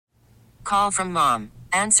call from mom.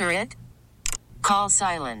 Answer it. Call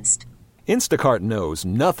silenced. Instacart knows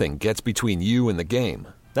nothing gets between you and the game.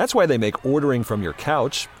 That's why they make ordering from your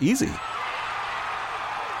couch easy.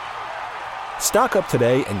 Stock up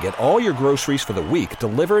today and get all your groceries for the week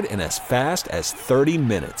delivered in as fast as 30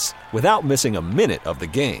 minutes without missing a minute of the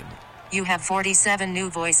game. You have 47 new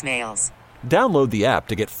voicemails. Download the app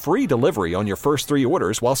to get free delivery on your first 3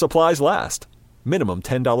 orders while supplies last. Minimum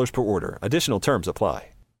 $10 per order. Additional terms apply.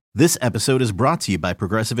 This episode is brought to you by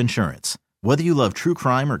Progressive Insurance. Whether you love true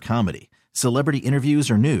crime or comedy, celebrity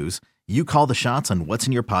interviews or news, you call the shots on what's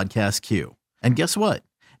in your podcast queue. And guess what?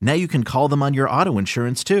 Now you can call them on your auto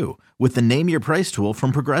insurance too with the Name Your Price tool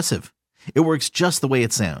from Progressive. It works just the way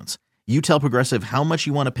it sounds. You tell Progressive how much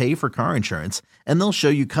you want to pay for car insurance, and they'll show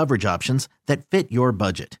you coverage options that fit your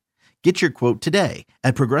budget. Get your quote today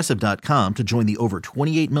at Progressive.com to join the over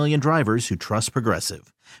 28 million drivers who trust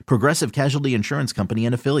Progressive. Progressive Casualty Insurance Company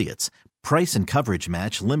and Affiliates. Price and coverage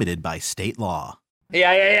match limited by state law.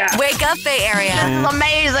 Yeah. Wake up, Bay Area. This is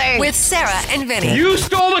amazing. With Sarah and Vinny. You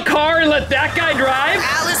stole the car and let that guy drive?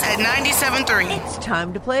 Alice at 97.3. It's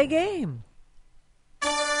time to play a game.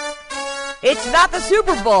 It's not the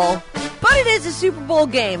Super Bowl, but it is a Super Bowl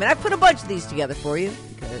game. And I put a bunch of these together for you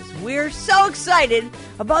because we're so excited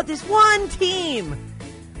about this one team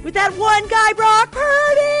with that one guy, Brock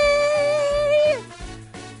Purdy.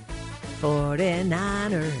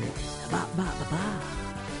 49ers. Ba, ba, ba, ba.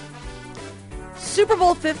 Super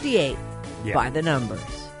Bowl 58 by the numbers.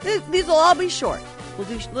 These will all be short. We'll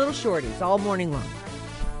do little shorties all morning long.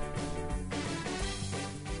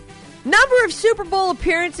 Number of Super Bowl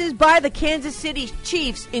appearances by the Kansas City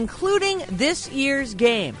Chiefs, including this year's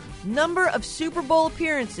game. Number of Super Bowl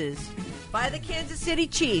appearances by the Kansas City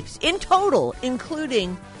Chiefs in total,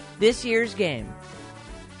 including this year's game.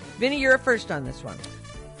 Vinny, you're first on this one.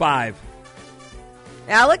 5.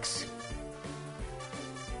 Alex?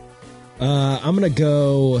 I'm going to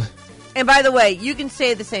go... And by the way, you can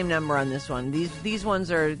say the same number on this one. These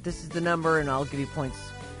ones are, this is the number, and I'll give you points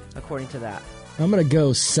according to that. I'm going to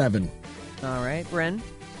go 7. All right, Bren?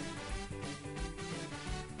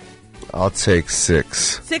 I'll take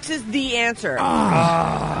 6. 6 is the answer.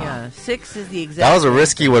 Yeah, 6 is the exact That was a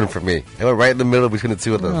risky answer. one for me. It went right in the middle between the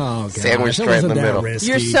two of them. Oh, gosh, Sandwiched right in the middle. Risky.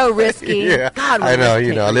 You're so risky. Yeah, God, I know,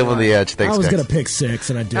 I live on the edge. Thanks, I was guys. going to pick 6,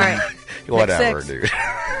 and I didn't. All right. Whatever, Pick 6. dude.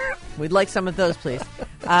 We'd like some of those, please.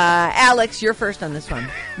 Alex, you're first on this one.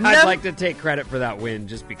 I'd like to take credit for that win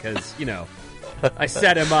just because, I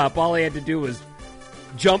set him up. All he had to do was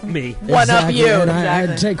jump me. One up you. And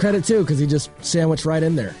Exactly. I'd take credit, too, because he just sandwiched right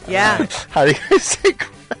in there. Yeah. How do you guys say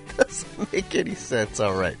that doesn't make any sense?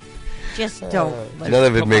 All right. Just don't. None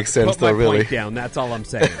of it makes sense, Put my though, really. point down. That's all I'm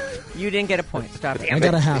saying. You didn't get a point. Stop it. I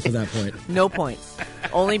got a half of that point. No points.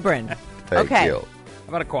 Only Bryn. Thank Okay. you. How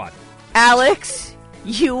about a quad? Alex,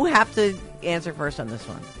 you have to answer first on this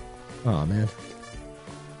one. Oh, man.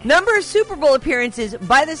 Number of Super Bowl appearances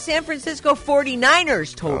by the San Francisco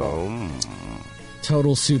 49ers total.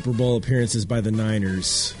 Total Super Bowl appearances by the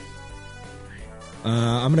Niners.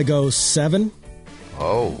 I'm going to go 7.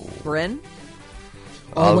 Oh. Bryn?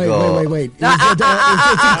 Oh, wait. It's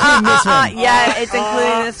including this one. Yeah, it's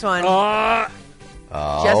including this one.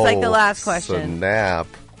 Just like the last question. Snap.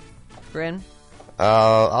 Bryn?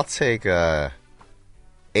 I'll take 8,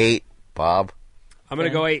 Bob. I'm going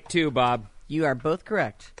to go 8 too, Bob. You are both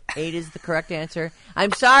correct. 8 is the correct answer.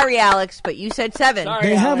 I'm sorry, Alex, but you said 7. Sorry.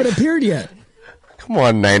 They haven't appeared yet. Come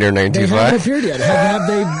on, Niner They 95. haven't appeared yet. Have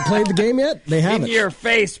they played the game yet? They In haven't. your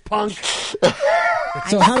face, punk.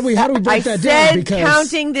 So how do we break that down? I said Because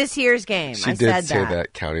counting this year's game. She I did said say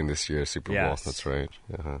that, counting this year's Super Bowl. Yes. That's right.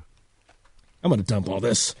 Uh-huh. I'm going to dump all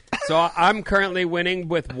this. So I'm currently winning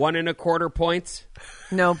with 1 1/4 points.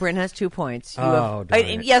 No, Bryn has 2 points. You Oh, darn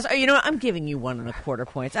it. yes. You know what? I'm giving you 1 1/4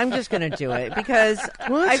 points. I'm just going to do it because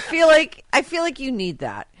I feel like you need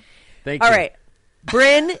that. Thank All you. right,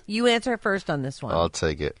 Bryn, you answer first on this one. I'll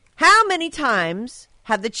take it. How many times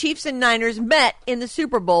have the Chiefs and Niners met in the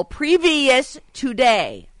Super Bowl previous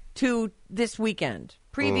to this weekend?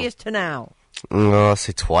 Previous to now. I'll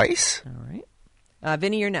say twice. All right.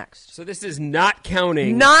 Vinny, you're next. So this is not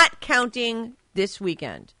counting. Not counting this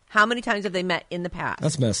weekend. How many times have they met in the past?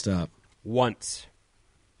 That's messed up. Once.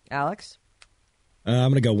 Alex? I'm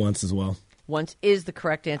going to go once as well. Once is the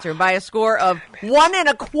correct answer. By a score of 1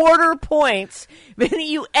 1/4 points,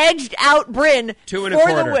 Vinny, you edged out Bryn 2 for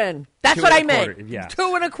 1/4. the win. That's 2 what I 1/4, meant. yeah. 2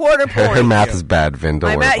 1/4 points. Her math is bad, Vin.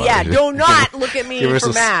 Don't worry about it. Do not look at me Give her for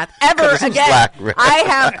some- math cut ever her some again. slack, Bryn. I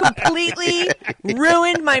have completely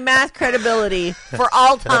ruined my math credibility for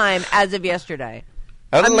all time as of yesterday.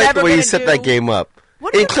 I don't I'm like never the way you gonna set do- that game up.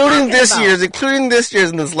 What are you including talking this about? year's,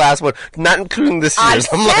 and this last one, not including this year's.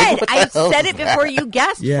 I said it before you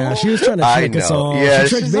guessed. Yeah, fool. she was trying to trick us all. Yeah, she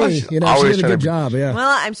tricked she's me. always- She always did a trying good to- job. Yeah. Well,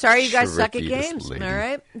 I'm sorry you guys suck at Tricky, this games. lady. All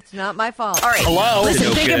right, it's not my fault. All right, Hello? listen,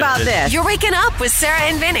 No think good. about this. You're waking up with Sarah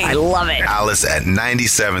and Vinny. I love it. Alice at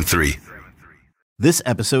 97.3. This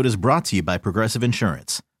episode is brought to you by Progressive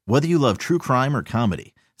Insurance. Whether you love true crime or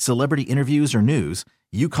comedy, celebrity interviews or news,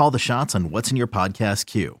 you call the shots on what's in your podcast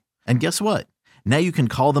queue. And guess what? Now you can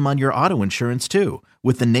call them on your auto insurance too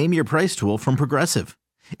with the Name Your Price tool from Progressive.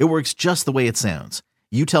 It works just the way it sounds.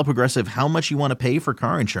 You tell Progressive how much you want to pay for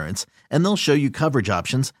car insurance, and they'll show you coverage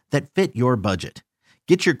options that fit your budget.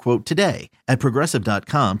 Get your quote today at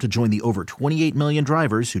Progressive.com to join the over 28 million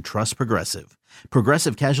drivers who trust Progressive.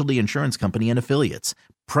 Progressive Casualty Insurance Company and Affiliates.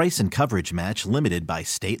 Price and coverage match limited by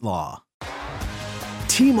state law.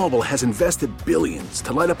 T-Mobile has invested billions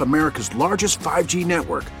to light up America's largest 5G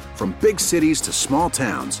network, from big cities to small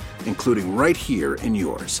towns, including right here in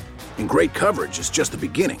yours. And great coverage is just the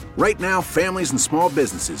beginning. Right now, families and small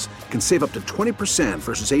businesses can save up to 20%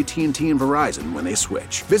 versus AT&T and Verizon when they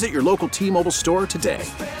switch. Visit your local T-Mobile store today.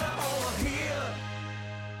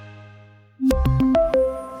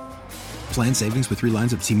 Plan savings with 3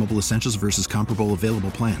 lines of T-Mobile Essentials versus comparable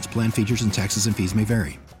available plans. Plan features and taxes and fees may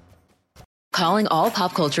vary. Calling all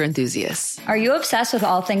pop culture enthusiasts. Are you obsessed with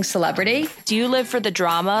all things celebrity? Do you live for the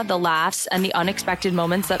drama, the laughs, and the unexpected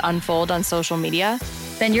moments that unfold on social media?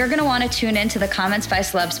 Then you're going to want to tune in to the Comments by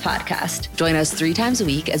Celebs podcast. Join us 3 times a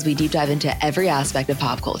week as we deep dive into every aspect of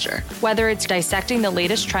pop culture. Whether it's dissecting the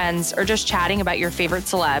latest trends or just chatting about your favorite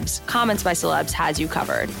celebs, Comments by Celebs has you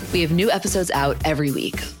covered. We have new episodes out every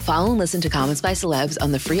week. Follow and listen to Comments by Celebs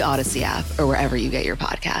on the free Odyssey app or wherever you get your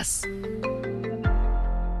podcasts.